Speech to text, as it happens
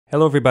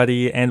Hello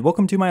everybody, and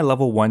welcome to my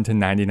level 1 to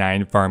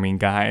 99 farming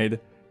guide.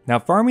 Now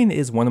farming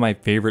is one of my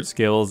favorite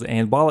skills,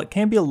 and while it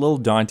can be a little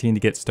daunting to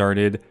get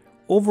started,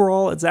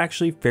 overall it's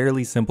actually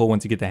fairly simple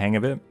once you get the hang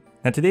of it.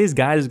 Now today's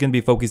guide is going to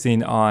be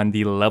focusing on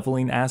the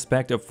leveling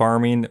aspect of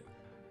farming.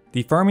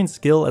 The farming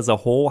skill as a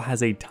whole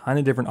has a ton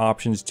of different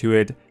options to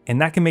it,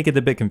 and that can make it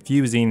a bit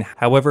confusing.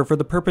 However, for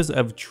the purpose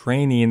of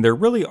training, there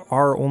really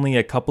are only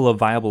a couple of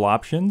viable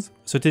options,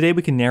 so today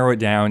we can narrow it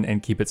down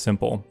and keep it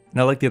simple.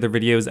 Now, like the other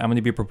videos, I'm going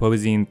to be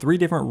proposing 3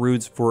 different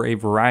routes for a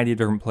variety of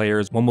different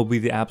players. One will be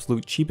the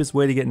absolute cheapest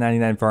way to get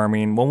 99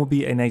 farming, one will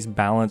be a nice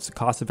balanced,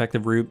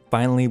 cost-effective route.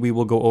 Finally, we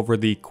will go over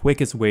the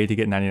quickest way to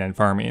get 99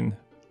 farming.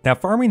 Now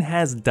farming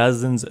has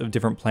dozens of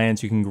different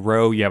plants you can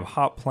grow. You have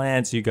hop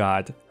plants, you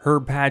got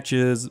herb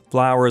patches,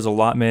 flowers,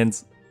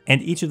 allotments,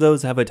 and each of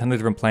those have a ton of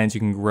different plants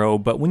you can grow.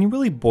 But when you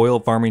really boil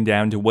farming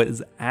down to what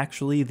is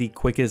actually the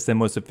quickest and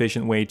most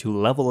efficient way to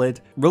level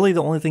it, really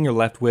the only thing you're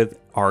left with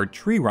are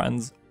tree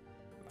runs.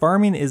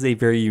 Farming is a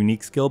very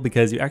unique skill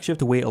because you actually have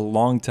to wait a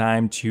long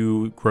time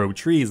to grow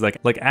trees, like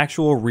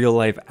actual real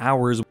life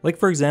hours. Like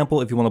for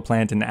example, if you want to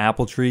plant an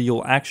apple tree,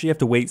 you'll actually have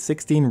to wait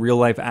 16 real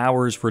life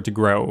hours for it to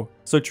grow.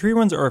 So tree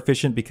runs are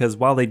efficient because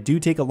while they do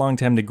take a long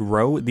time to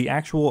grow, the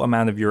actual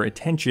amount of your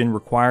attention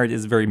required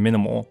is very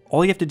minimal.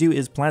 All you have to do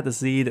is plant the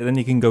seed, and then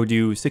you can go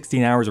do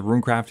 16 hours of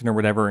rune crafting or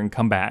whatever and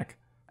come back.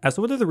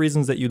 So what are the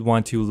reasons that you'd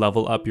want to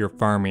level up your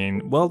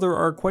farming? Well, there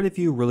are quite a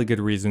few really good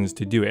reasons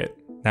to do it.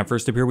 Now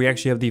first up here we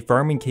actually have the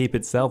farming cape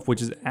itself,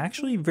 which is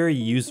actually very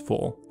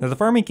useful. Now the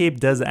farming cape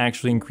does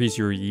actually increase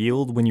your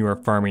yield when you are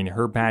farming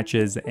herb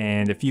patches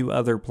and a few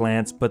other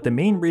plants, but the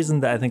main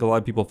reason that I think a lot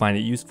of people find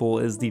it useful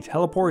is the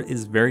teleport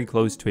is very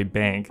close to a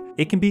bank.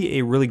 It can be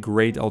a really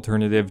great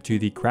alternative to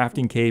the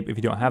crafting cape if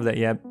you don't have that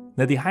yet.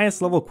 Now the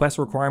highest level quest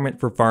requirement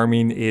for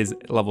farming is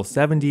level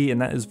 70,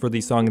 and that is for the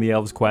Song of the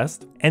Elves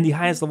quest. And the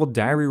highest level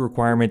diary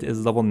requirement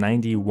is level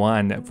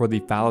 91 for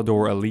the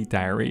Falador Elite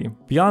Diary.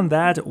 Beyond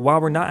that,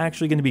 while we're not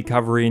actually going to be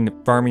covering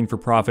farming for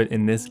profit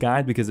in this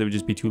guide because it would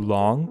just be too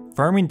long,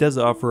 farming does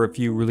offer a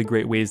few really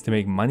great ways to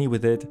make money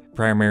with it,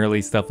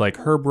 primarily stuff like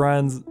herb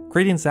runs,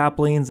 creating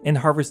saplings, and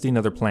harvesting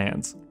other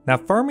plants. Now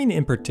farming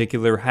in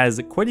particular has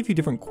quite a few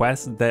different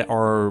quests that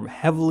are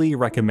heavily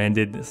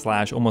recommended /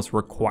 almost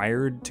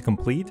required to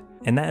complete,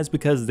 and that is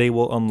because they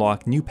will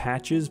unlock new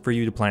patches for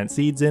you to plant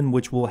seeds in,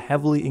 which will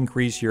heavily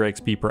increase your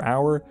XP per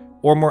hour,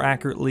 or more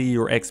accurately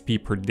your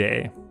XP per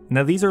day.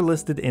 Now these are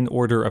listed in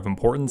order of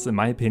importance in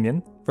my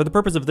opinion. For the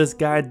purpose of this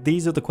guide,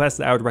 these are the quests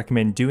that I would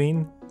recommend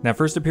doing. Now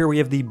first up here we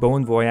have the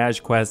Bon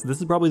Voyage quest. This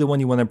is probably the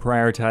one you want to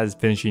prioritize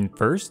finishing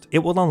first. It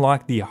will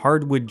unlock the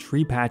hardwood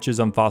tree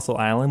patches on Fossil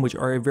Island, which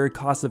are a very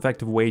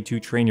cost-effective way to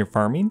train your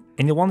farming,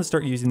 and you'll want to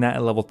start using that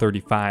at level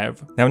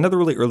 35. Now another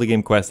really early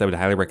game quest I would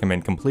highly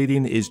recommend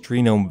completing is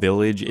Tree Gnome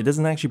Village. It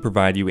doesn't actually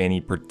provide you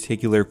any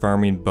particular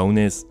farming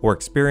bonus or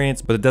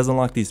experience, but it does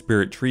unlock the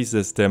spirit tree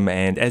system,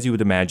 and as you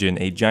would imagine,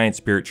 a giant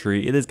spirit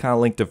tree, it is kind of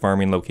linked to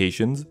farming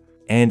locations,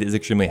 and is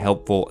extremely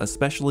helpful,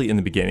 especially in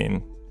the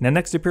beginning. Now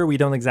next up here we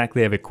don't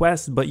exactly have a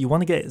quest, but you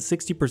want to get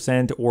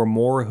 60% or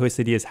more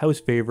Hosidius house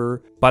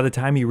favor by the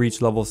time you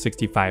reach level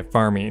 65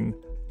 farming.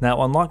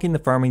 Now unlocking the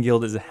farming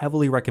guild is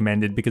heavily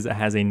recommended because it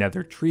has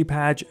another tree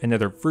patch,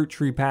 another fruit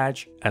tree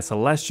patch, a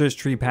Celestius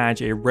tree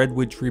patch, a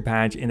redwood tree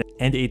patch, and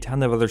a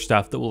ton of other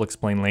stuff that we'll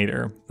explain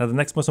later. Now the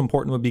next most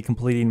important would be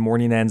completing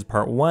Morning Ends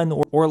Part 1,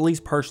 or at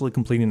least partially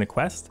completing the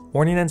quest.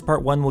 Morning Ends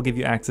Part 1 will give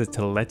you access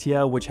to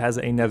Letia, which has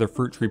another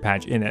fruit tree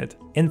patch in it.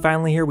 And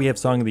finally here we have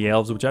Song of the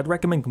Elves, which I'd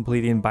recommend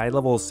completing by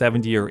level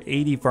 70 or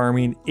 80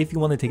 farming if you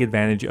want to take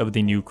advantage of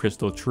the new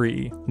crystal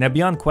tree. Now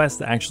beyond quests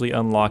that actually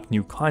unlock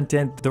new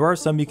content, there are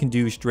some you can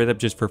do straight up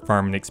just for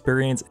farming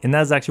experience, and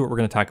that's actually what we're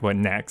going to talk about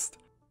next.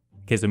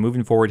 Okay, so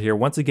moving forward here,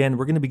 once again,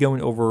 we're going to be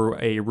going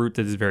over a route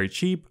that is very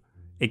cheap,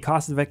 a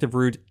cost-effective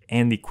route,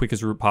 and the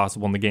quickest route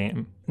possible in the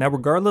game. Now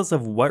regardless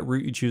of what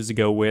route you choose to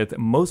go with,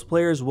 most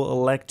players will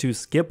elect to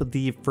skip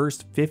the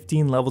first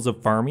 15 levels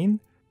of farming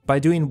by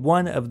doing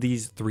one of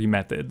these 3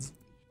 methods.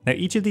 Now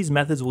each of these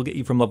methods will get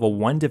you from level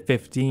 1 to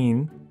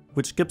 15,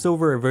 which skips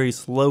over a very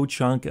slow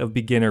chunk of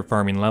beginner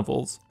farming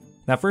levels.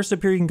 Now first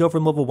up here you can go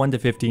from level 1 to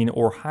 15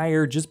 or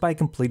higher just by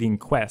completing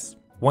quests.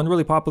 One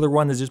really popular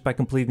one is just by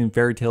completing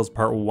Fairy Tales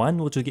Part 1,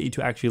 which will get you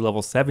to actually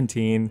level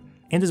 17,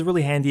 and is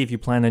really handy if you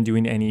plan on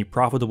doing any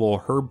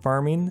profitable herb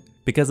farming,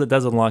 because it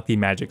does unlock the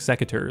magic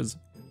secateurs.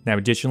 Now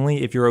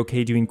additionally, if you're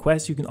okay doing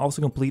quests, you can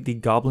also complete the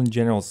Goblin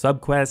General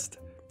subquest,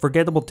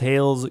 Forgettable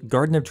Tales,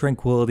 Garden of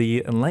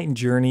Tranquility, Enlightened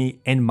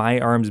Journey, and My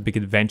Arm's Big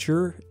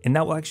Adventure, and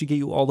that will actually get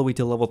you all the way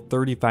to level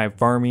 35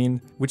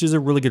 farming, which is a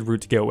really good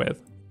route to go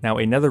with. Now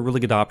another really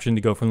good option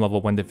to go from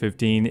level 1 to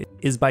 15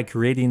 is by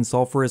creating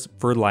sulfurous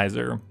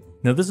fertilizer.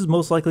 Now this is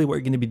most likely what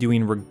you're going to be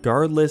doing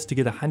regardless to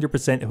get 100%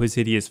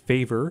 Hosidius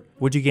favor,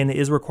 which again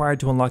is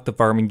required to unlock the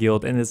farming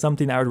guild and is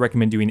something I would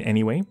recommend doing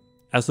anyway.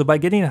 So by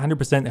getting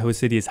 100%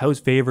 Hosidius house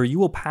favor, you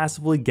will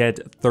passively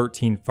get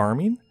 13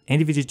 farming,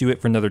 and if you just do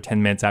it for another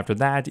 10 minutes after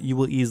that, you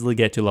will easily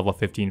get to level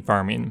 15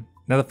 farming.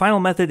 Now the final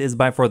method is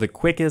by far the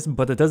quickest,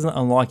 but it doesn't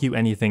unlock you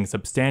anything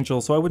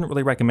substantial, so I wouldn't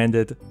really recommend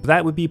it.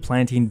 That would be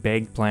planting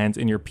bagged plants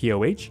in your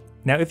POH.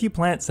 Now if you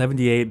plant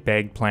 78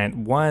 bagged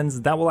plant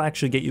 1s, that will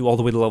actually get you all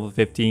the way to level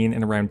 15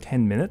 in around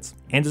 10 minutes,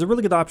 and is a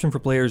really good option for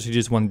players who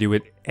just want to do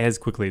it as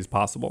quickly as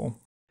possible.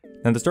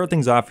 Now to start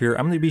things off here,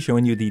 I'm going to be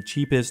showing you the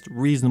cheapest,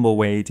 reasonable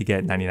way to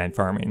get 99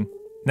 farming.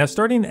 Now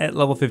starting at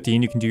level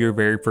 15, you can do your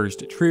very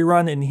first tree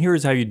run, and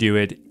here's how you do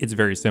it. It's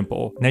very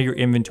simple. Now your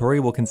inventory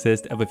will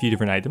consist of a few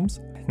different items.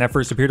 Now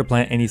first, up here to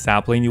plant any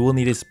sapling, you will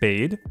need a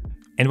spade.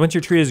 And once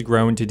your tree has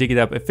grown, to dig it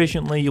up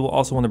efficiently, you will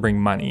also want to bring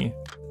money.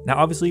 Now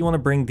obviously you want to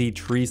bring the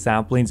tree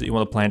saplings that you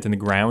want to plant in the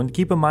ground.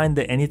 Keep in mind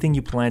that anything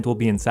you plant will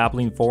be in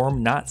sapling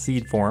form, not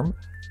seed form.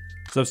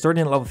 So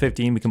starting at level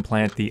 15, we can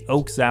plant the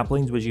oak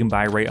saplings, which you can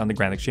buy right on the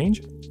Grand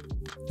Exchange.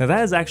 Now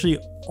that is actually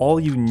all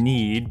you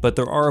need, but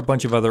there are a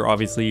bunch of other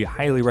obviously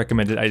highly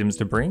recommended items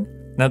to bring.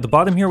 Now at the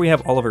bottom here we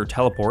have all of our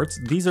teleports.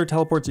 These are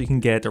teleports you can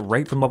get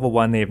right from level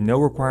 1, they have no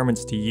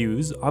requirements to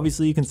use.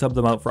 Obviously you can sub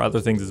them out for other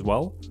things as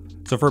well.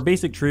 So for a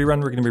basic tree run,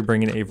 we're going to be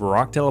bringing a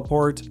Varrock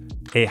teleport,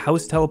 a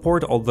house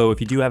teleport, although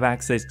if you do have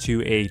access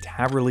to a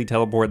Taverly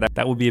teleport,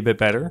 that would be a bit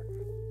better,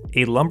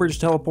 a Lumbridge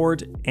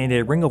teleport, and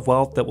a Ring of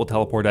Wealth that will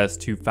teleport us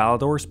to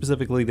Falador,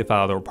 specifically the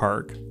Falador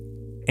Park.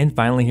 And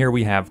finally here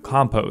we have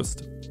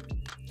compost.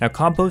 Now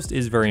compost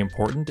is very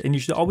important, and you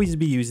should always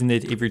be using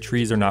it if your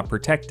trees are not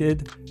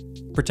protected.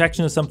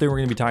 Protection is something we're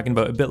going to be talking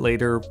about a bit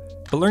later,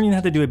 but learning how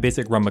to do a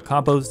basic run with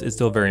compost is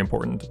still very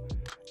important.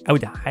 I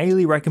would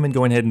highly recommend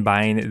going ahead and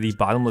buying the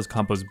bottomless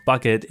compost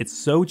bucket. It's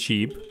so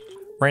cheap.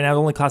 Right now it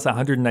only costs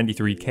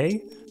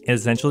 193k, and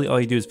essentially all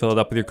you do is fill it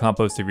up with your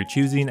compost of your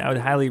choosing. I would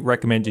highly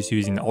recommend just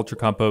using Ultra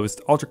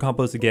Compost. Ultra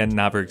Compost, again,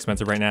 not very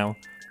expensive right now.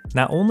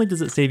 Not only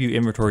does it save you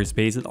inventory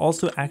space, it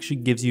also actually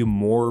gives you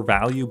more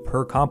value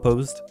per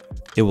compost.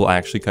 It will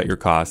actually cut your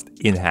cost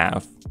in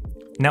half.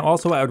 Now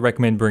also I would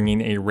recommend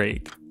bringing a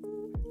rake.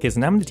 Okay, so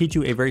now I'm going to teach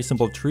you a very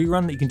simple tree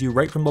run that you can do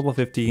right from level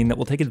 15 that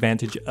will take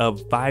advantage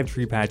of 5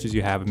 tree patches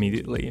you have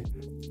immediately.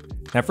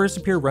 Now first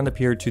run up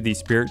here to the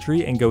Spirit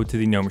Tree and go to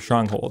the Gnome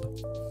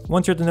Stronghold.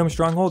 Once you're at the Gnome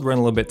Stronghold, run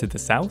a little bit to the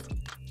south.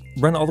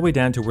 Run all the way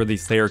down to where the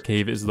Slayer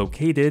Cave is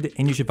located,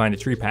 and you should find a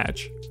tree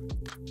patch.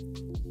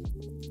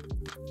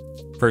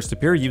 First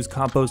up here, use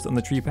compost on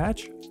the tree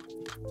patch,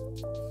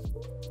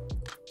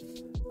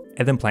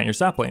 and then plant your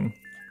sapling.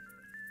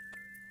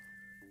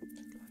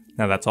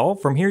 Now that's all.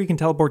 From here you can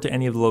teleport to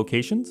any of the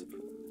locations.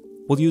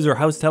 We'll use our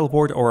house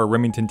teleport or our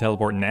Remington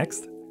teleport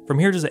next. From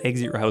here just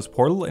exit your house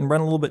portal and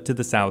run a little bit to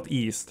the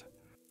southeast.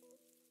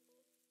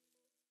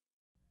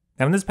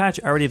 Now in this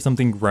patch I already have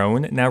something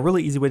grown. Now a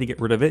really easy way to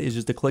get rid of it is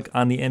just to click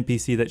on the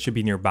NPC that should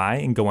be nearby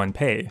and go on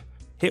pay.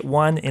 Hit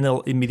 1 and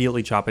it'll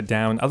immediately chop it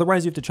down,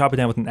 otherwise you have to chop it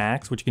down with an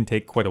axe, which can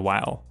take quite a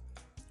while.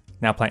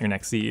 Now plant your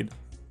next seed.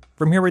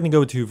 From here we're going to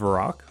go to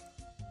Varrock.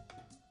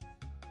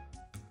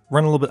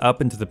 Run a little bit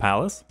up into the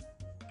palace,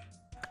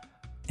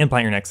 and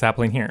plant your next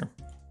sapling here.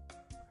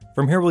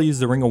 From here we'll use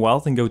the Ring of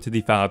Wealth and go to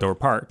the Falador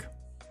Park.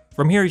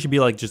 From here you should be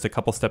like just a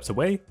couple steps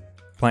away,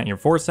 plant your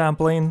 4th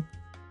sapling,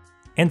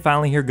 and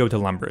finally here go to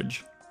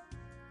Lumbridge.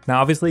 Now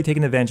obviously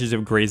taking advantage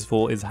of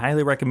Graceful is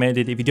highly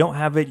recommended. If you don't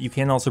have it, you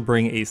can also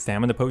bring a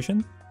stamina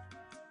potion.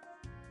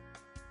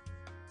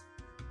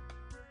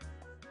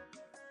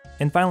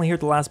 And finally here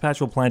at the last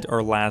patch we'll plant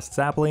our last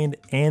sapling,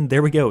 and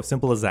there we go,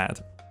 simple as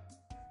that.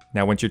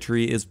 Now once your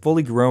tree is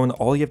fully grown,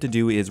 all you have to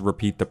do is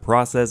repeat the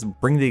process,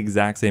 bring the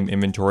exact same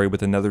inventory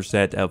with another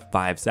set of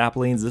 5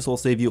 saplings. This will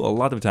save you a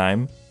lot of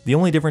time. The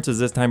only difference is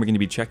this time you're going to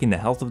be checking the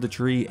health of the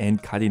tree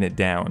and cutting it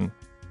down.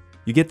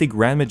 You get the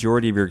grand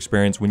majority of your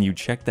experience when you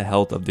check the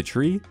health of the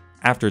tree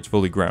after it's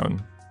fully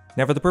grown.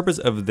 Now for the purpose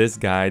of this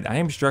guide, I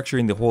am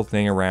structuring the whole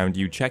thing around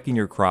you checking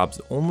your crops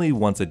only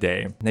once a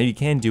day. Now you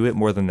can do it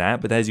more than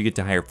that, but as you get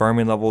to higher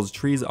farming levels,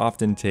 trees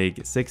often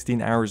take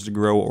 16 hours to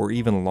grow or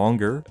even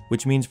longer,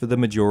 which means for the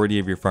majority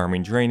of your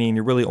farming training,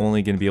 you're really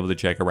only going to be able to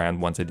check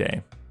around once a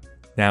day.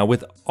 Now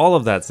with all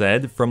of that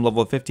said, from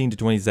level 15 to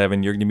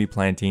 27, you're going to be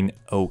planting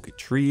oak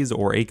trees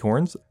or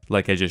acorns,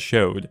 like I just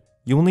showed.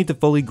 You will need to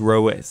fully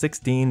grow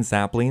 16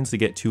 saplings to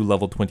get to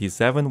level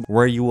 27,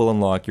 where you will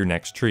unlock your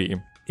next tree.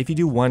 If you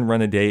do 1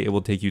 run a day, it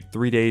will take you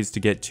 3 days to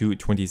get to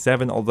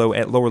 27, although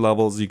at lower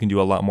levels you can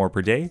do a lot more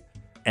per day,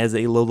 as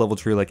a low level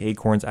tree like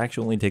acorns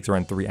actually only takes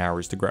around 3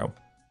 hours to grow.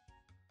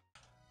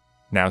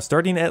 Now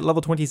starting at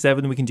level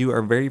 27, we can do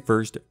our very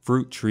first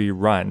fruit tree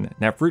run.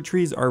 Now fruit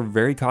trees are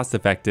very cost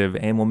effective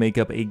and will make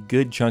up a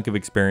good chunk of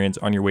experience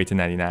on your way to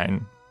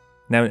 99.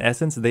 Now in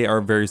essence, they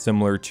are very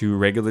similar to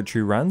regular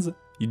tree runs.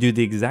 You do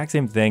the exact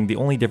same thing, the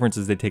only difference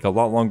is they take a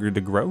lot longer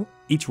to grow.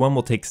 Each one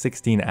will take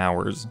 16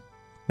 hours.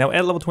 Now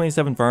at level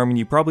 27 farming,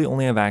 you probably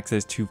only have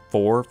access to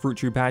 4 fruit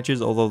tree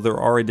patches, although there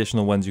are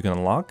additional ones you can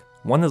unlock.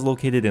 One is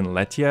located in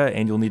Letia,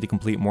 and you'll need to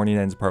complete Morning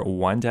Ends Part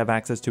 1 to have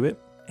access to it,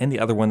 and the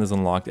other one is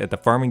unlocked at the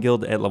Farming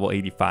Guild at level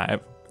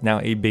 85. Now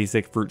a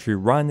basic fruit tree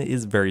run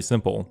is very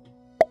simple.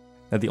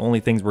 Now the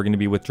only things we're going to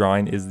be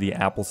withdrawing is the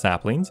apple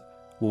saplings.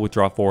 We'll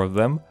withdraw 4 of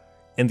them,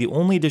 and the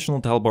only additional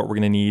teleport we're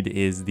going to need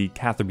is the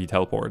Catherby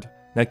teleport.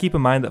 Now keep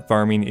in mind that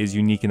farming is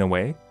unique in a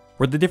way.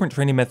 where the different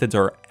training methods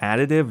are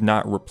additive,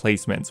 not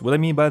replacements. What I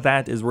mean by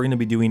that is we're going to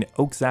be doing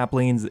oak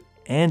saplings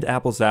and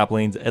apple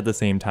saplings at the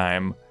same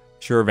time.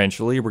 Sure,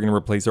 eventually we're going to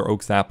replace our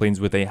oak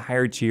saplings with a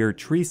higher tier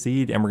tree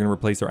seed, and we're going to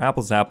replace our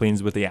apple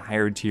saplings with a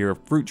higher tier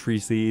fruit tree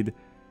seed.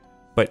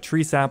 But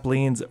tree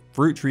saplings,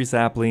 fruit tree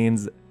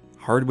saplings,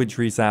 hardwood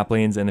tree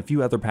saplings, and a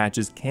few other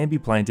patches can be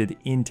planted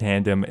in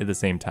tandem at the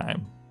same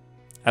time.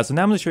 So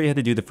now I'm going to show you how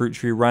to do the fruit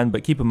tree run,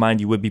 but keep in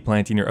mind you would be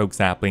planting your oak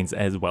saplings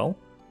as well.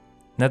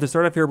 Now to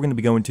start off here, we're going to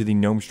be going to the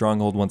gnome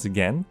stronghold once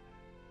again.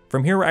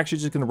 From here, we're actually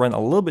just going to run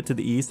a little bit to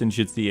the east and you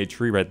should see a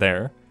tree right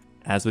there.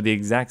 As with the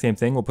exact same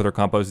thing, we'll put our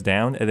compost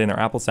down and then our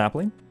apple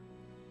sapling.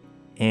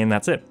 And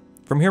that's it.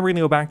 From here, we're going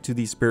to go back to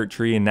the spirit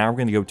tree, and now we're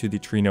going to go to the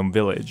tree gnome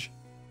village.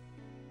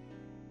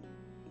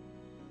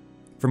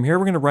 From here,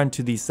 we're going to run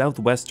to the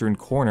southwestern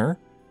corner.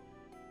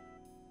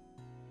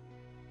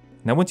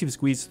 Now once you've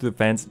squeezed through the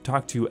fence,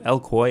 talk to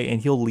Elkoi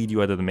and he'll lead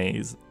you out of the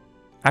maze.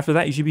 After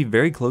that, you should be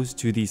very close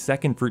to the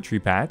second fruit tree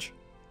patch,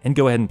 and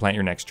go ahead and plant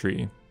your next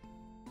tree.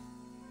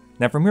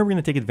 Now from here, we're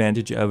going to take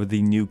advantage of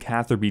the new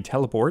Catherby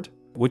teleport,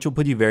 which will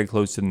put you very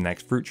close to the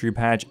next fruit tree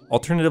patch.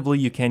 Alternatively,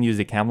 you can use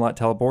a Camelot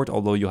teleport,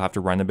 although you'll have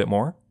to run a bit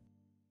more.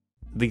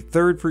 The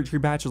third fruit tree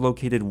patch is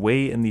located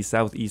way in the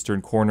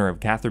southeastern corner of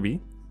Catherby.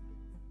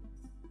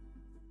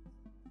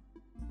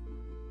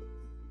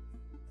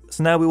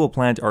 So now we will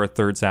plant our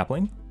third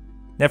sapling.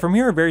 Now from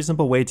here, a very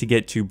simple way to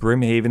get to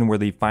Brimhaven, where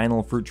the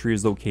final fruit tree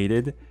is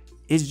located,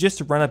 is just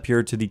to run up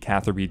here to the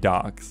Catherby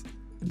docks.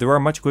 There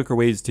are much quicker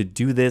ways to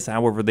do this,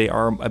 however they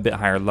are a bit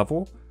higher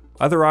level.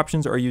 Other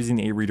options are using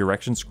a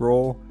redirection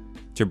scroll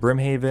to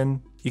Brimhaven.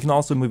 You can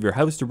also move your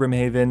house to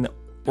Brimhaven,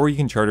 or you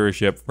can charter a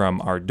ship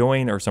from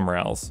Ardoyne or somewhere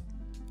else.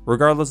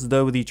 Regardless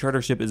though, the charter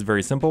ship is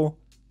very simple.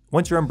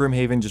 Once you're on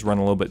Brimhaven, just run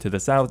a little bit to the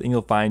south and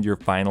you'll find your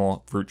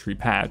final fruit tree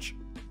patch.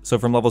 So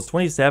from levels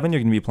 27,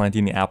 you're going to be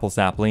planting the apple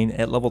sapling.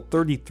 At level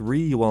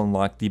 33, you will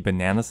unlock the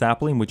banana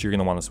sapling, which you're going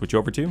to want to switch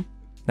over to.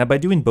 Now by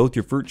doing both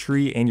your fruit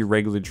tree and your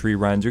regular tree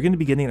runs, you're going to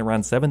be getting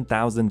around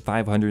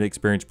 7,500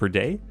 experience per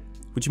day,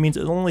 which means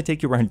it'll only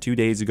take you around 2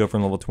 days to go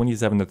from level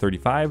 27 to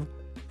 35,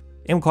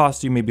 and will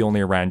cost you maybe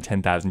only around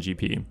 10,000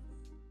 GP.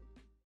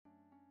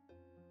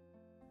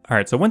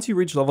 Alright, so once you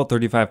reach level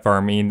 35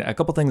 farming, a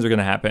couple things are going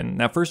to happen.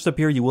 Now first up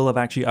here, you will have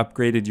actually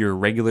upgraded your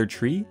regular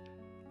tree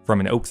from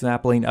an oak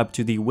sapling up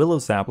to the willow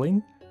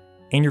sapling,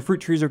 and your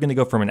fruit trees are going to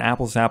go from an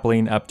apple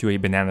sapling up to a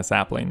banana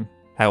sapling.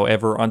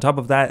 However, on top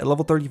of that, at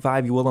level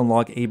 35 you will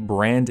unlock a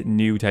brand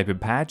new type of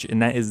patch,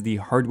 and that is the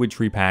hardwood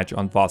tree patch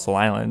on Fossil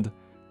Island.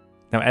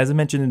 Now as I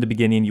mentioned in the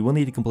beginning, you will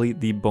need to complete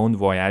the Bon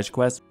Voyage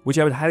quest, which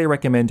I would highly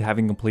recommend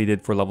having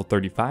completed for level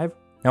 35.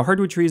 Now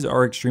hardwood trees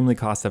are extremely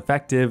cost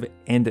effective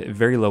and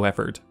very low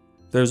effort.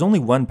 There's only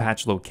one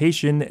patch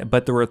location,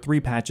 but there are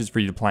 3 patches for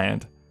you to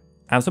plant.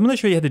 So I'm going to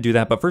show you how to do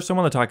that, but first I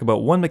want to talk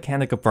about one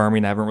mechanic of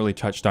farming I haven't really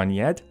touched on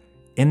yet,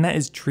 and that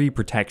is tree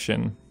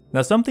protection.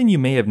 Now something you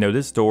may have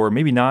noticed, or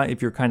maybe not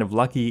if you're kind of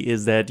lucky,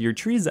 is that your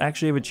trees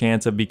actually have a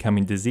chance of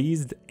becoming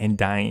diseased and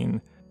dying.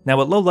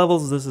 Now at low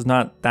levels this is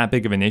not that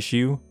big of an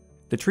issue.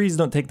 The trees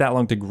don't take that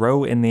long to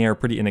grow and they are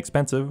pretty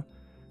inexpensive,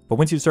 but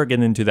once you start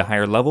getting into the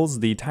higher levels,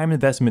 the time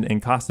investment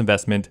and cost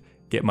investment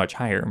get much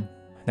higher.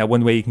 Now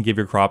one way you can give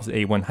your crops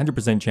a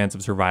 100% chance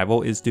of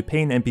survival is to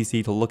pay an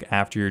NPC to look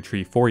after your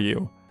tree for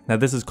you. Now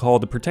this is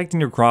called protecting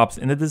your crops,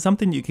 and it is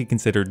something you could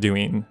consider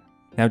doing.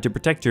 Now to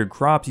protect your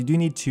crops, you do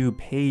need to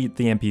pay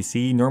the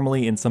NPC,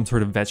 normally in some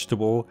sort of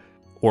vegetable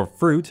or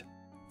fruit.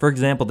 For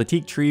example, the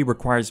teak tree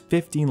requires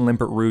 15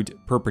 limpet root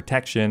per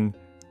protection,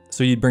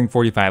 so you'd bring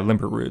 45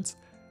 limpet roots.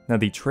 Now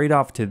the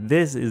trade-off to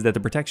this is that the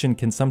protection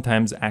can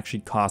sometimes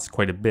actually cost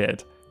quite a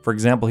bit. For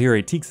example here,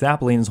 a teak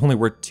sapling is only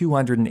worth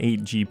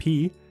 208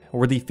 GP,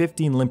 where the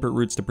 15 limpet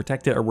roots to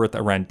protect it are worth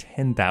around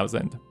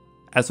 10,000.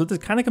 So this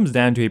kind of comes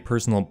down to a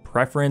personal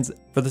preference.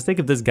 For the sake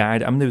of this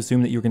guide, I'm going to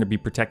assume that you're going to be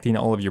protecting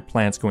all of your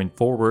plants going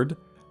forward.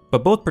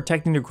 But both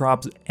protecting your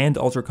crops and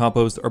ultra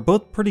compost are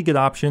both pretty good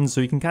options,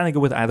 so you can kind of go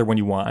with either one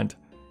you want.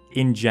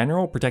 In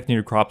general, protecting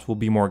your crops will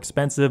be more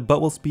expensive, but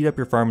will speed up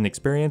your farming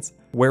experience,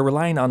 where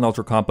relying on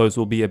ultra compost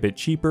will be a bit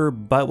cheaper,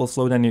 but will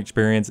slow down your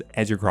experience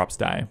as your crops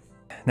die.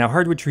 Now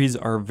hardwood trees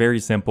are very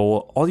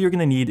simple. All you're going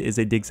to need is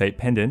a dig site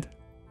pendant.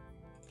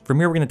 From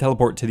here we're going to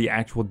teleport to the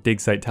actual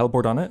dig site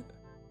teleport on it.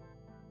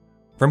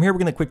 From here we're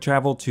going to quick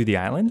travel to the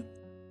island,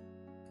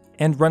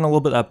 and run a little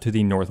bit up to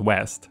the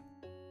northwest.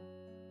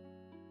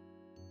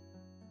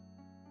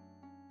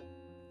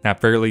 Now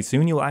fairly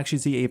soon you'll actually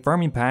see a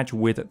farming patch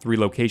with 3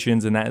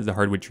 locations, and that is the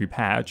hardwood tree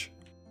patch.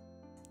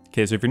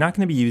 Okay, so if you're not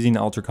going to be using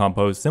ultra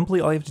compost,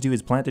 simply all you have to do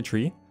is plant a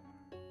tree,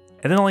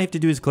 and then all you have to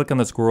do is click on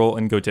the squirrel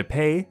and go to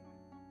pay,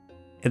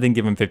 and then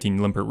give them 15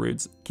 limpet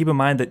roots. Keep in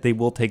mind that they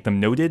will take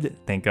them noted,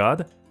 thank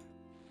God.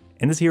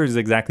 And this here is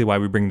exactly why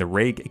we bring the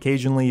rake.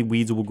 Occasionally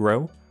weeds will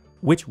grow,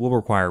 which will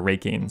require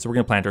raking. So we're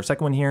going to plant our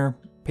second one here,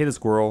 pay the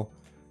squirrel,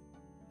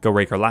 go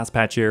rake our last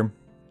patch here.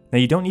 Now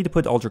you don't need to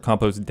put ultra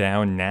compost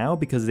down now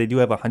because they do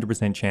have a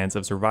 100% chance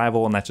of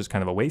survival, and that's just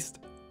kind of a waste.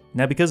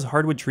 Now because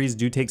hardwood trees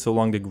do take so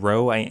long to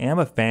grow, I am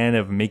a fan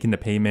of making the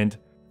payment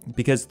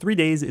because 3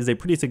 days is a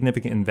pretty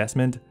significant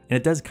investment, and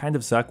it does kind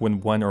of suck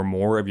when one or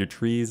more of your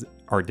trees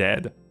are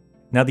dead.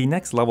 Now the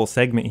next level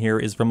segment here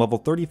is from level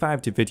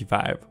 35 to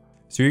 55.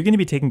 So you're going to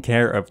be taking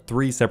care of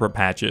 3 separate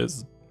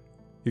patches.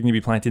 You're going to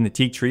be planting the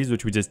teak trees,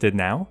 which we just did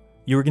now.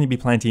 You're going to be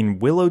planting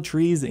willow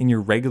trees in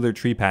your regular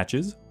tree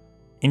patches.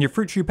 In your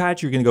fruit tree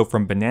patch, you're going to go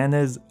from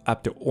bananas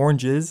up to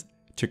oranges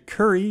to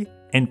curry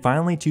and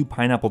finally to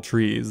pineapple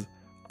trees.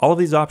 All of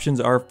these options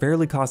are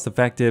fairly cost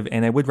effective,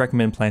 and I would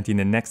recommend planting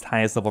the next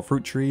highest level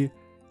fruit tree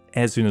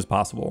as soon as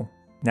possible.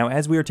 Now,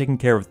 as we are taking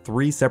care of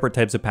 3 separate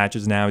types of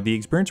patches now, the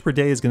experience per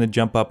day is going to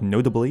jump up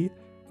notably,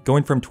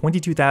 going from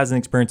 22,000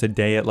 experience a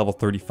day at level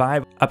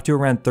 35 up to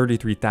around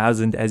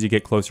 33,000 as you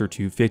get closer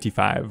to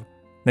 55.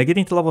 Now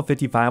getting to level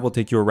 55 will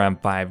take you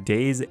around 5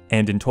 days,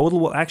 and in total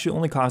will actually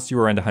only cost you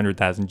around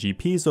 100,000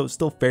 GP, so it's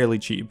still fairly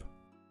cheap.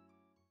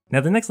 Now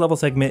the next level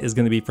segment is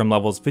going to be from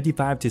levels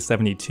 55 to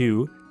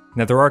 72.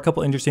 Now there are a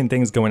couple interesting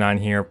things going on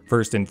here.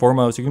 First and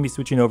foremost, you're going to be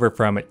switching over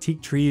from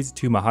teak trees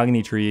to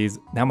mahogany trees.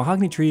 Now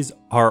mahogany trees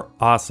are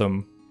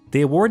awesome.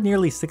 They award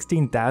nearly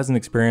 16,000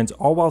 experience,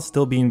 all while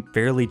still being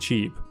fairly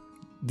cheap.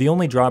 The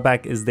only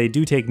drawback is they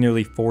do take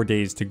nearly 4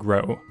 days to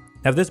grow.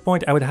 Now at this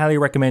point, I would highly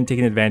recommend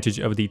taking advantage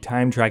of the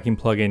time tracking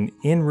plugin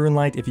in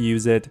RuneLite if you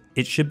use it.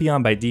 It should be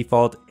on by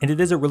default, and it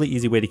is a really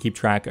easy way to keep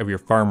track of your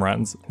farm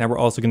runs. Now we're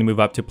also going to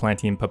move up to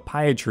planting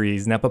papaya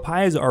trees. Now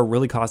papayas are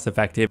really cost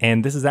effective,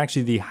 and this is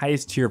actually the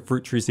highest tier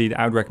fruit tree seed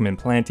I would recommend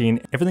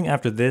planting. Everything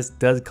after this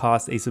does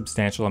cost a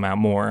substantial amount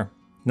more.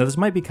 Now this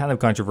might be kind of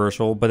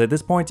controversial, but at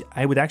this point,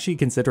 I would actually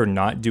consider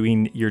not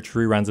doing your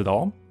tree runs at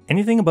all.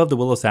 Anything above the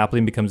willow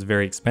sapling becomes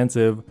very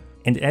expensive,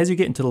 and as you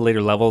get into the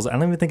later levels, I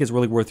don't even think it's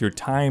really worth your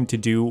time to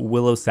do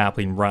willow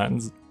sapling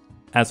runs.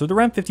 So at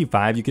around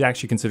 55, you could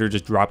actually consider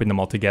just dropping them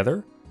all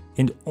together,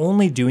 and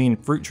only doing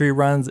fruit tree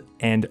runs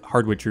and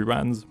hardwood tree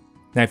runs.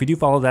 Now if you do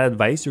follow that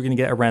advice, you're going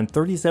to get around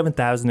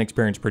 37,000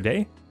 experience per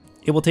day.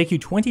 It will take you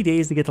 20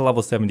 days to get to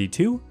level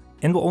 72,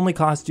 and will only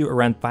cost you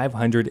around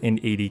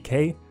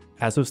 580k,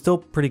 so still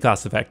pretty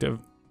cost effective.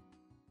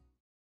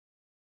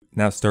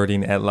 Now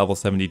starting at level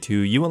 72,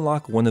 you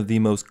unlock one of the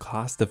most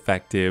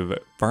cost-effective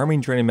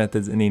farming training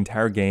methods in the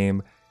entire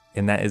game,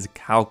 and that is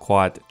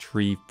Calquat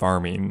tree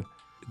farming.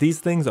 These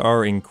things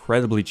are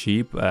incredibly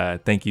cheap,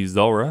 thank you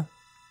Zulra.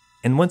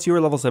 And once you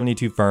are level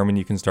 72 farming,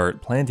 you can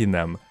start planting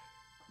them.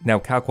 Now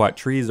Calquat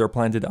trees are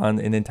planted on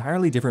an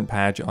entirely different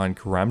patch on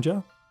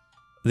Karamja.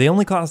 They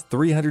only cost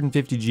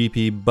 350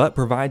 GP, but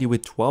provide you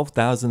with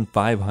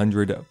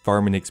 12,500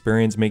 farming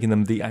experience, making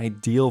them the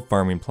ideal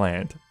farming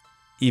plant.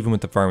 Even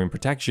with the farming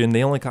protection,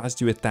 they only cost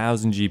you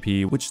 1,000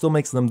 GP, which still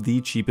makes them the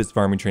cheapest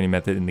farming training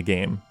method in the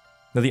game.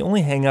 Now the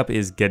only hang up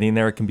is getting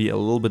there can be a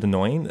little bit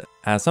annoying.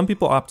 Some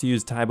people opt to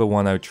use Taiba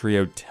Wano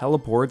Trio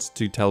teleports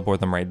to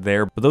teleport them right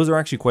there, but those are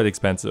actually quite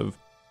expensive.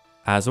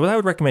 So what I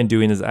would recommend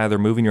doing is either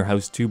moving your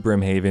house to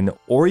Brimhaven,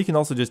 or you can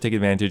also just take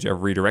advantage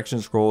of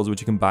redirection scrolls,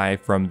 which you can buy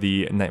from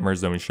the Nightmare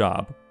Zone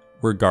shop.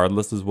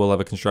 Regardless, this will have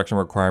a construction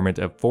requirement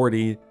of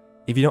 40.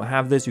 If you don't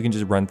have this, you can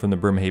just run from the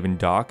Brimhaven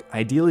dock,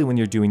 ideally when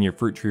you're doing your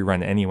fruit tree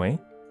run anyway.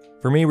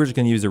 For me, we're just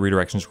going to use the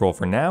redirection scroll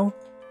for now,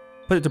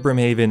 put it to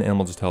Brimhaven, and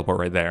we'll just teleport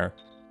right there.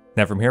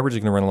 Now from here, we're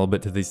just going to run a little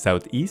bit to the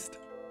southeast,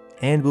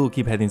 and we'll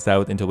keep heading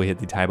south until we hit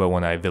the Taiba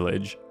One-Eye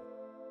village.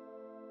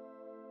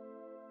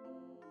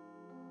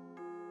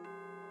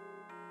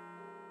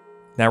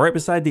 Now right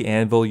beside the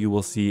anvil, you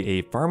will see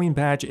a farming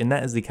patch, and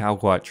that is the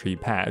Calquat tree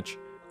patch.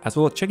 As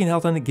well as checking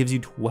health on it gives you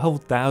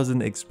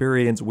 12,000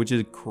 experience, which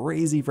is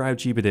crazy for how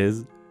cheap it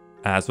is.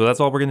 So that's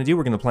all we're going to do.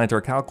 We're going to plant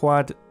our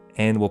Calquat,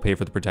 and we'll pay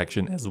for the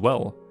protection as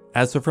well.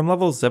 So from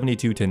levels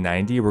 72 to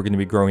 90, we're going to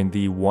be growing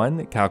the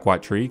 1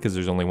 Calquat tree, because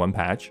there's only 1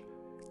 patch,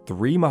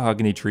 3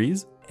 mahogany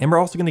trees, and we're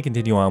also going to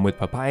continue on with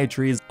papaya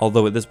trees,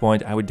 although at this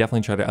point I would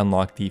definitely try to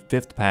unlock the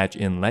 5th patch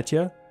in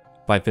Letya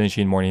by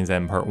finishing Morning's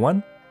End Part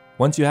 1.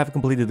 Once you have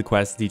completed the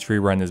quest, the tree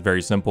run is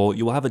very simple.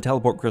 You will have a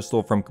teleport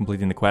crystal from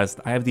completing the quest.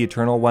 I have the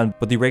eternal one,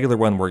 but the regular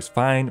one works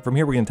fine. From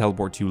here we're going to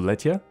teleport to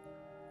Letya,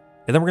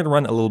 and then we're going to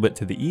run a little bit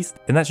to the east,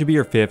 and that should be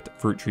your 5th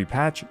fruit tree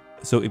patch.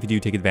 So if you do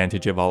take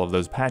advantage of all of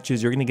those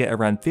patches, you're going to get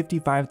around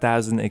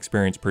 55,000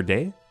 experience per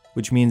day,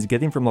 which means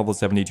getting from level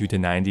 72 to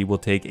 90 will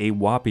take a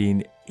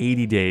whopping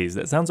 80 days.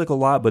 That sounds like a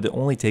lot, but it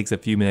only takes a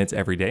few minutes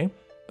every day.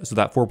 So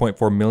that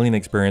 4.4 million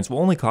experience will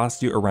only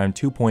cost you around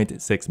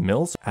 2.6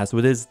 mils, so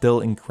it is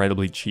still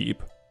incredibly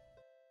cheap.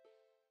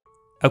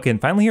 Okay, and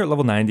finally here at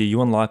level 90,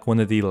 you unlock one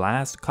of the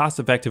last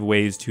cost-effective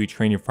ways to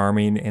train your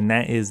farming, and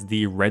that is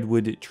the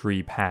redwood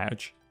tree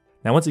patch.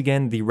 Now once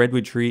again, the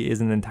redwood tree is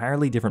an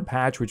entirely different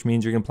patch, which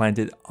means you're going to plant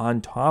it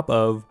on top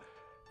of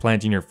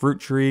planting your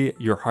fruit tree,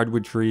 your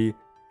hardwood tree,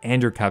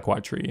 and your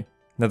Calquat tree.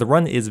 Now the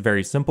run is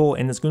very simple,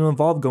 and it's going to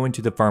involve going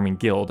to the farming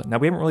guild. Now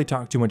we haven't really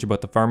talked too much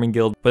about the farming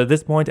guild, but at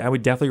this point I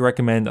would definitely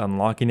recommend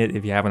unlocking it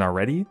if you haven't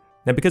already.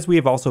 Now because we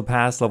have also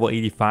passed level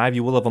 85,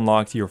 you will have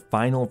unlocked your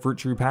final fruit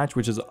tree patch,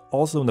 which is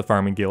also in the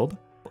farming guild,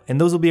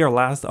 and those will be our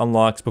last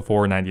unlocks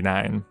before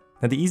 99.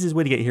 Now the easiest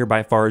way to get here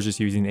by far is just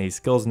using a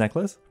skills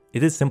necklace.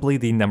 It is simply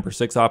the number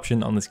 6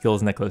 option on the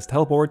skills necklace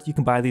teleport. You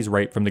can buy these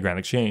right from the Grand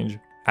Exchange.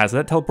 So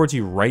that teleports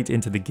you right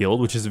into the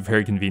guild, which is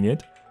very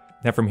convenient.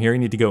 Now from here you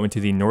need to go into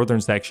the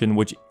northern section,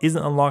 which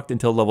isn't unlocked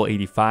until level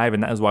 85,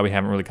 and that is why we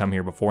haven't really come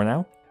here before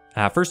now.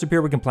 First up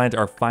here we can plant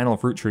our final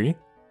fruit tree.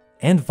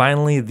 And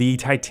finally, the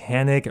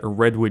titanic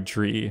redwood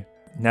tree.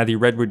 Now the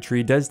redwood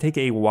tree does take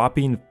a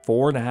whopping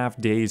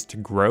 4.5 days to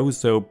grow,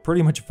 so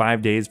pretty much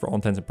 5 days for all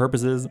intents and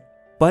purposes.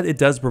 But it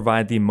does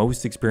provide the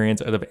most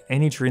experience out of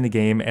any tree in the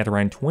game at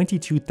around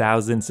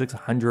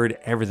 22,600,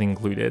 everything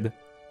included.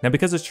 Now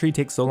because this tree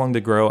takes so long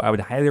to grow, I would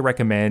highly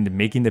recommend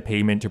making the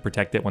payment to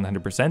protect it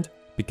 100%,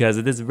 because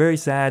it is very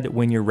sad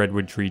when your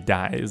redwood tree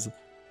dies.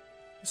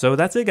 So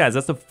that's it guys,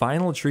 that's the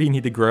final tree you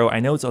need to grow.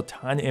 I know it's a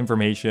ton of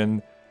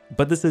information,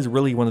 but this is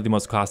really one of the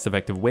most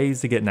cost-effective ways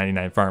to get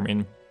 99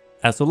 farming.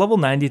 So level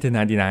 90 to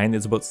 99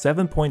 is about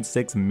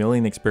 7.6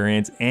 million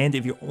experience, and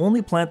if you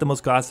only plant the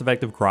most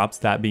cost-effective crops,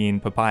 that being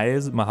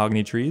papayas,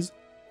 mahogany trees,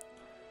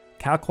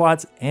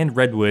 calquats, and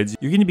redwoods,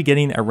 you're going to be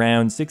getting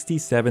around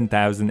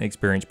 67,000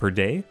 experience per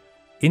day.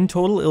 In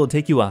total, it will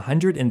take you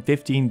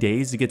 115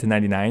 days to get to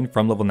 99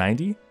 from level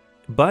 90,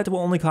 but it will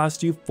only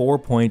cost you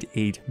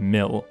 4.8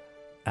 mil,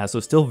 so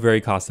still very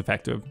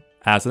cost-effective.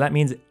 So that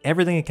means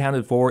everything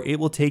accounted for, it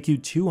will take you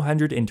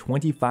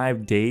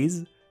 225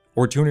 days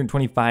or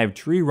 225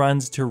 tree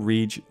runs to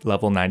reach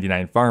level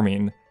 99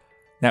 farming.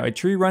 Now a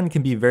tree run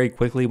can be very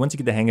quickly, once you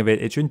get the hang of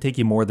it, it shouldn't take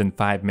you more than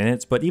 5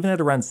 minutes, but even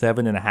at around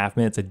 7.5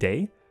 minutes a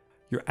day,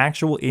 your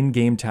actual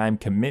in-game time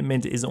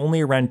commitment is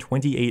only around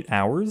 28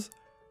 hours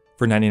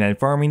for 99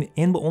 farming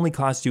and will only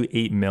cost you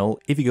 8 mil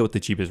if you go with the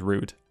cheapest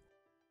route.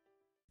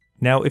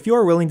 Now if you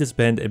are willing to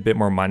spend a bit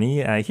more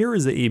money, here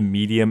is a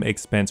medium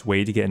expense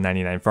way to get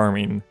 99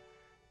 farming.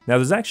 Now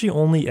there's actually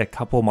only a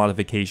couple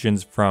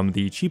modifications from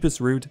the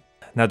cheapest route.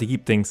 Now to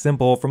keep things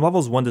simple, from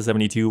levels 1 to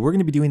 72, we're going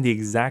to be doing the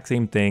exact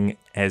same thing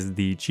as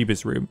the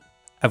cheapest route.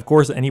 Of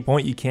course, at any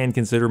point you can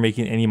consider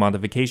making any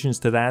modifications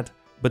to that,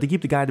 but to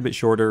keep the guide a bit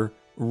shorter,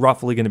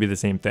 roughly going to be the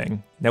same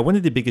thing. Now one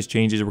of the biggest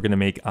changes we're going to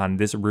make on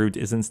this route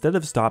is instead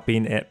of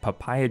stopping at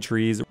papaya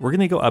trees, we're going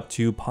to go up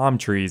to palm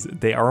trees.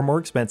 They are more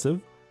expensive,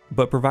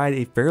 but provide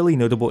a fairly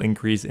notable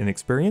increase in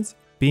experience,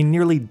 being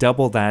nearly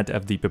double that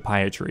of the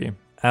papaya tree.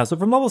 So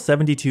from level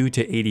 72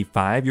 to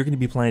 85, you're going to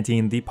be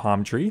planting the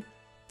palm tree,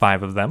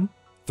 5 of them.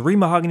 3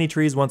 mahogany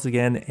trees once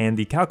again, and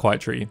the calquat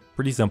tree.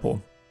 Pretty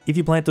simple. If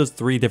you plant those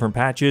 3 different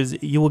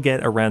patches, you will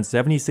get around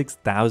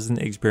 76,000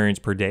 experience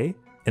per day,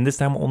 and this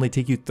time will only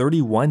take you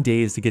 31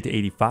 days to get to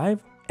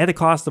 85 at a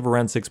cost of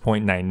around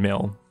 6.9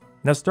 mil.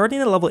 Now starting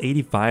at level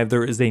 85,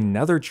 there is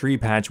another tree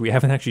patch we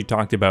haven't actually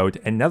talked about,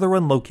 another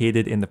one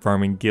located in the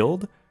farming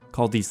guild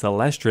called the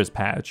Celestris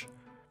patch.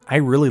 I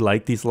really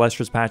like the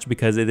Celestris patch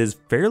because it is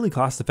fairly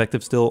cost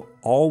effective still,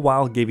 all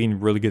while giving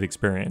really good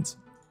experience.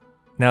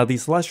 Now the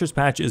Celestris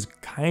patch is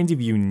kind of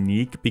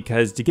unique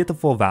because to get the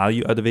full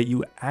value out of it,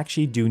 you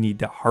actually do need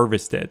to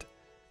harvest it.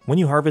 When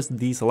you harvest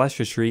the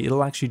Celestris tree,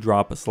 it'll actually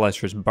drop a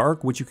Celestris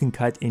bark, which you can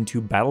cut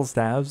into battle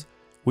staves,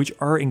 which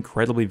are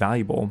incredibly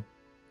valuable.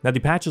 Now the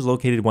patch is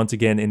located once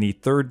again in the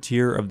 3rd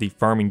tier of the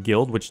farming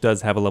guild, which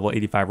does have a level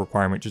 85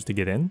 requirement just to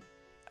get in.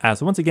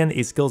 So once again,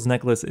 a skills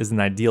necklace is an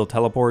ideal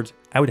teleport.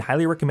 I would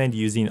highly recommend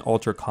using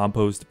Ultra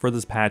Compost for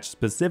this patch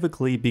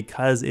specifically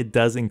because it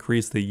does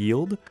increase the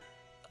yield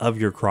of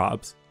your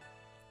crops.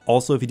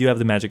 Also, if you do have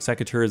the magic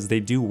secateurs, they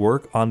do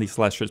work on the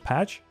Celestris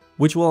patch,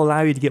 which will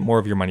allow you to get more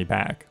of your money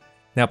back.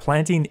 Now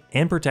planting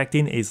and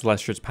protecting a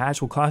Celestris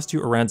patch will cost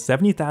you around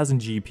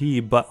 70,000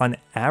 GP, but on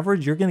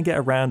average you're going to get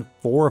around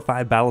 4 or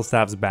 5 battle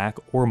staves back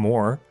or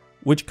more,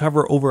 which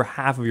cover over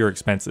half of your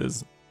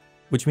expenses.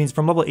 Which means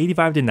from level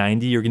 85 to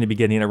 90 you're going to be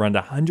getting around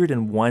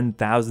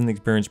 101,000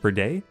 experience per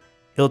day.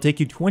 It'll take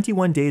you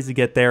 21 days to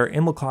get there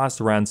and will cost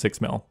around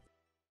 6 mil.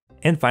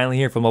 And finally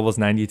here from levels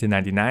 90 to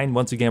 99,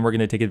 once again we're going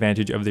to take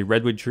advantage of the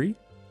redwood tree,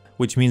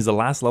 which means the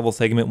last level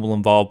segment will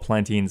involve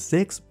planting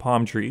 6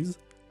 palm trees,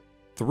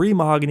 3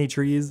 mahogany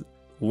trees,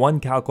 1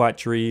 calquat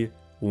tree,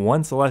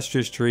 1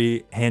 Celestris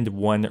tree, and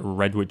 1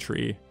 redwood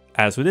tree.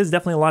 So it is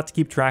definitely a lot to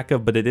keep track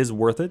of, but it is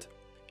worth it.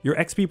 Your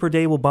XP per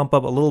day will bump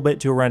up a little bit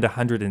to around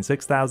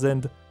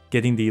 106,000.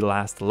 Getting the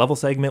last level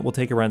segment will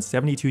take around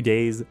 72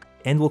 days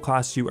and will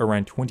cost you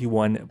around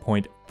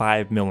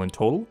 21.5 mil in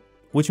total.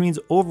 Which means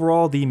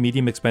overall the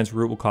medium expense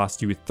route will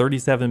cost you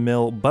 37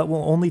 mil, but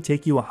will only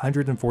take you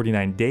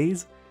 149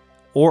 days,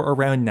 or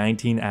around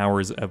 19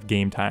 hours of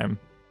game time.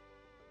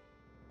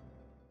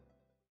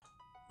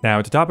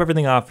 Now to top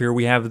everything off here,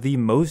 we have the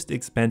most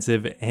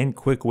expensive and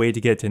quick way to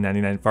get to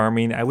 99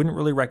 farming. I wouldn't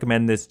really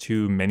recommend this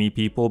to many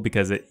people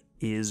because it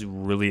is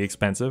really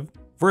expensive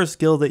for a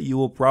skill that you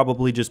will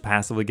probably just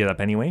passively get up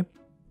anyway.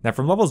 Now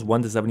from levels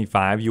 1 to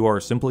 75, you are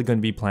simply going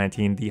to be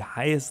planting the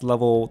highest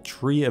level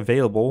tree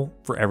available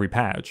for every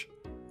patch.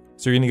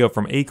 So you're going to go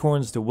from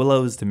acorns to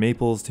willows to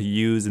maples to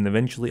yews and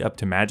eventually up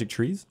to magic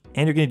trees,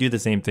 and you're going to do the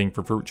same thing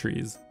for fruit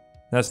trees.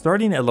 Now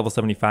starting at level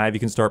 75, you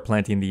can start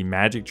planting the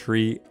magic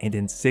tree and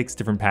in 6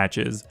 different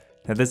patches.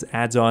 Now this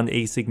adds on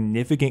a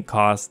significant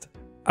cost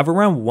of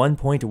around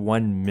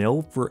 1.1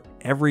 mil for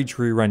every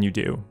tree run you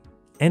do.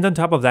 And on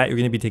top of that, you're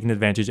going to be taking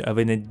advantage of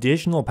an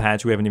additional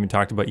patch we haven't even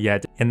talked about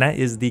yet, and that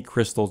is the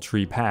Crystal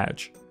Tree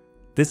patch.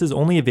 This is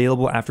only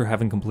available after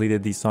having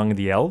completed the Song of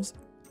the Elves,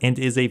 and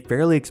is a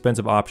fairly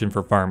expensive option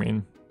for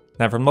farming.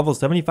 Now from level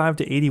 75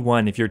 to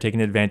 81, if you're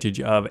taking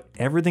advantage of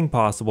everything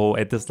possible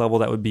at this level,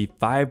 that would be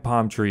 5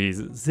 palm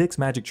trees, 6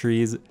 magic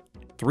trees,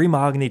 3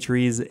 mahogany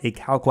trees, a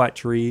calquat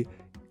tree,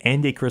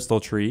 and a crystal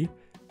tree,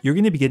 you're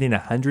going to be getting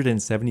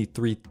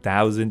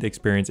 173,000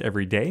 experience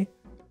every day,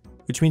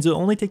 which means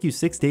it'll only take you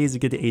 6 days to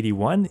get to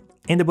 81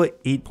 and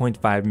about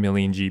 8.5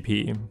 million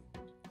GP.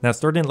 Now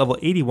starting at level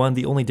 81,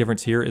 the only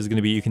difference here is going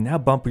to be you can now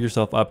bump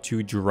yourself up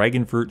to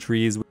dragon fruit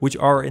trees, which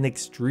are an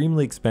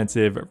extremely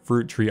expensive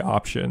fruit tree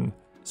option.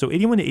 So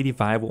 81 to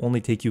 85 will only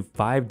take you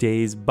 5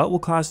 days, but will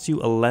cost you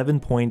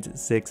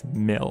 11.6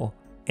 mil.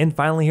 And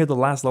finally here, the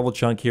last level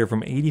chunk here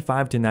from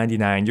 85 to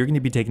 99, you're going to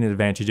be taking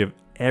advantage of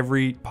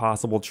every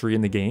possible tree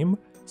in the game.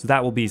 So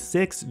that will be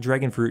 6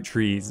 dragon fruit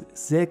trees,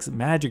 6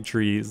 magic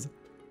trees,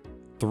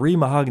 3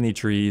 mahogany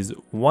trees,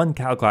 1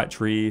 calquat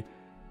tree,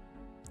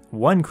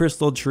 1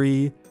 crystal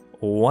tree,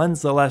 1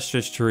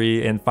 celestial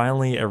tree, and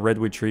finally a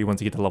redwood tree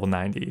once you get to level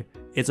 90.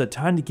 It's a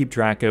ton to keep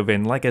track of,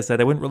 and like I said,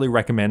 I wouldn't really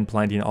recommend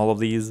planting all of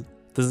these.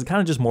 This is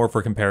kind of just more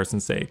for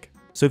comparison's sake.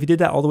 So if you did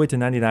that all the way to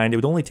 99, it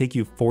would only take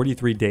you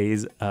 43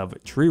 days of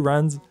tree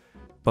runs,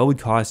 but would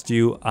cost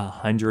you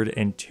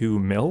 102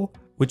 mil,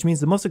 which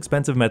means the most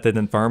expensive method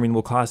in farming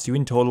will cost you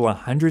in total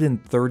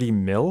 130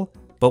 mil,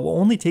 but will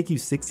only take you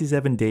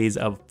 67 days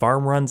of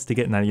farm runs to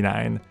get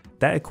 99.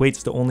 That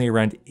equates to only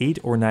around 8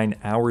 or 9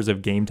 hours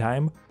of game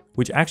time,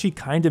 which actually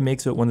kind of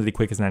makes it one of the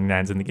quickest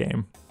 99s in the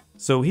game.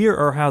 So here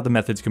are how the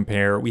methods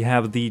compare. We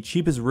have the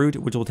cheapest route,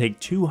 which will take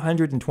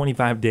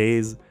 225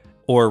 days,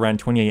 or around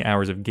 28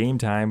 hours of game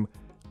time,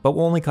 but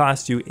will only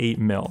cost you 8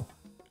 mil.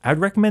 I'd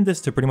recommend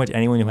this to pretty much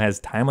anyone who has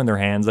time on their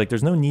hands. Like,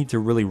 there's no need to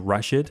really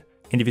rush it,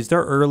 and if you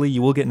start early,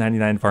 you will get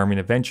 99 farming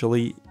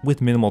eventually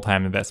with minimal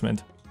time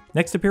investment.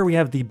 Next up here we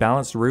have the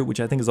balanced route, which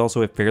I think is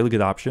also a fairly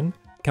good option,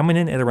 coming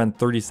in at around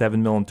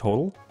 37 mil in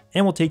total,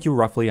 and will take you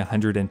roughly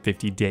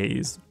 150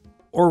 days,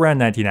 or around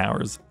 19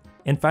 hours.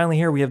 And finally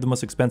here we have the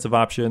most expensive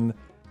option,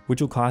 which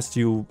will cost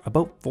you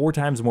about 4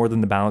 times more than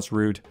the balanced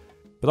route,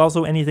 but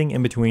also anything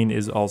in between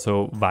is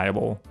also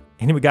viable.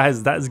 Anyway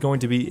guys, that is going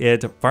to be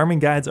it. Farming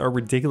guides are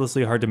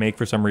ridiculously hard to make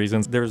for some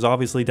reasons. There's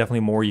obviously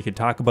definitely more you could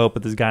talk about,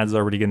 but this guide is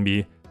already going to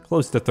be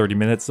close to 30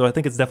 minutes, so I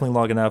think it's definitely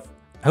long enough.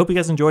 I hope you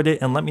guys enjoyed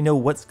it, and let me know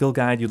what skill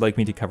guide you'd like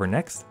me to cover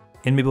next,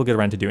 and maybe we'll get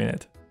around to doing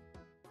it.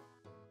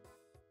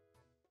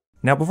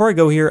 Now before I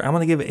go here, I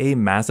want to give a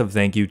massive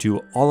thank you to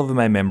all of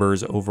my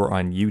members over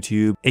on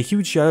YouTube. A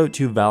huge shout out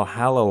to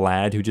Valhalla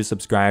Lad, who just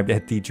subscribed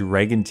at the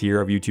Dragon tier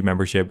of YouTube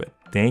membership.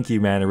 Thank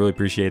you, man, I really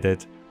appreciate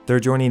it.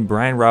 They're joining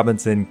Brian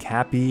Robinson,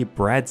 Cappy,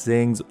 Brad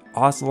Sings,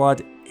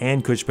 Ocelot,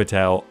 and Kush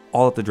Patel,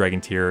 all at the Dragon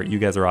tier. You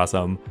guys are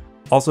awesome.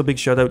 Also big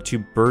shout out to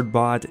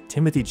Birdbot,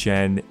 Timothy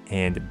Chen,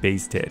 and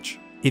Base Titch.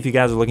 If you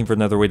guys are looking for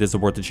another way to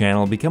support the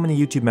channel, becoming a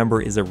YouTube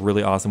member is a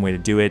really awesome way to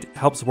do it.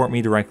 Help support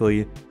me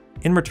directly.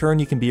 In return,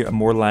 you can be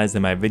immortalized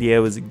in my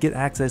videos, get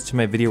access to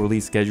my video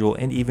release schedule,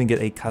 and even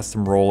get a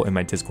custom role in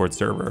my Discord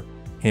server.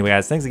 Anyway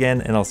guys, thanks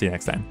again, and I'll see you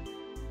next time.